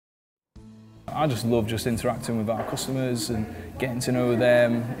I just love just interacting with our customers and getting to know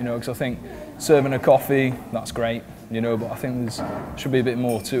them, you know, because I think serving a coffee, that's great, you know, but I think there should be a bit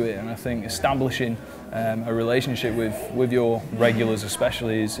more to it, and I think establishing a relationship with your regulars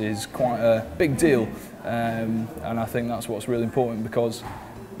especially is quite a big deal, and I think that's what's really important because,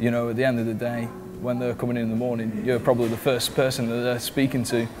 you know, at the end of the day, when they're coming in the morning, you're probably the first person that they're speaking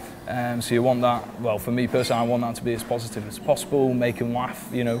to, so you want that, well, for me personally, I want that to be as positive as possible, make them laugh,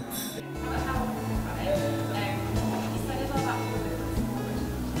 you know.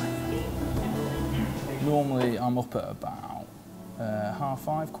 Normally I'm up at about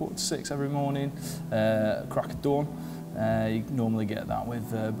 5:30, 5:45 every morning, crack of dawn. You normally get that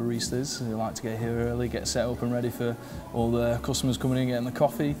with baristas who like to get here early, get set up and ready for all the customers coming in getting the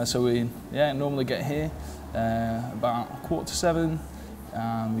coffee. So we normally get here about 7:15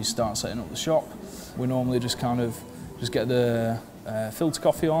 and we start setting up the shop. We normally just get the filter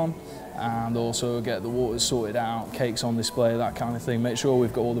coffee on and also get the waters sorted out, cakes on display, that kind of thing. Make sure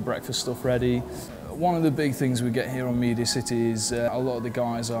we've got all the breakfast stuff ready. One of the big things we get here on Media City is a lot of the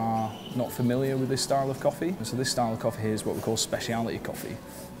guys are not familiar with this style of coffee. So this style of coffee here is what we call specialty coffee.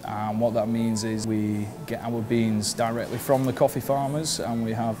 And what that means is we get our beans directly from the coffee farmers, and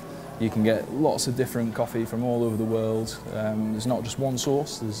you can get lots of different coffee from all over the world. There's not just one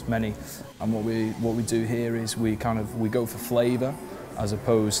source, there's many. And what we do here is we go for flavour as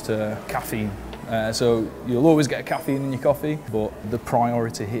opposed to caffeine. So you'll always get caffeine in your coffee, but the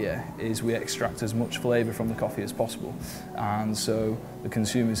priority here is we extract as much flavour from the coffee as possible. And so the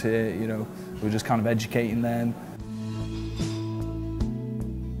consumers here, you know, we're just kind of educating them.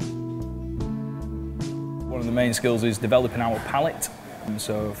 One of the main skills is developing our palate. And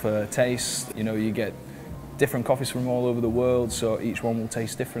so for taste, you know, you get different coffees from all over the world, so each one will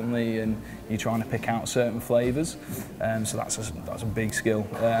taste differently, and you're trying to pick out certain flavours. So that's a big skill,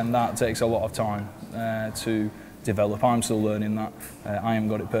 and that takes a lot of time to develop. I'm still learning that. I haven't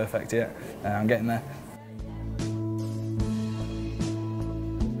got it perfect yet. I'm getting there.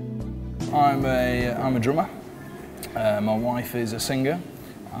 I'm a drummer. My wife is a singer,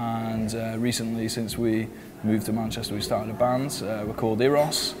 and recently, since we moved to Manchester, we started a band. We're called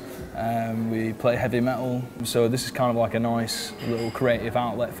Eros. We play heavy metal, so this is kind of like a nice little creative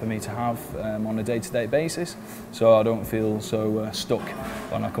outlet for me to have on a day-to-day basis, so I don't feel so stuck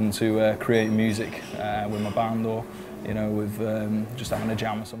when I come to creating music with my band, or, you know, with just having a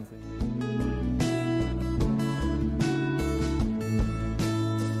jam or something.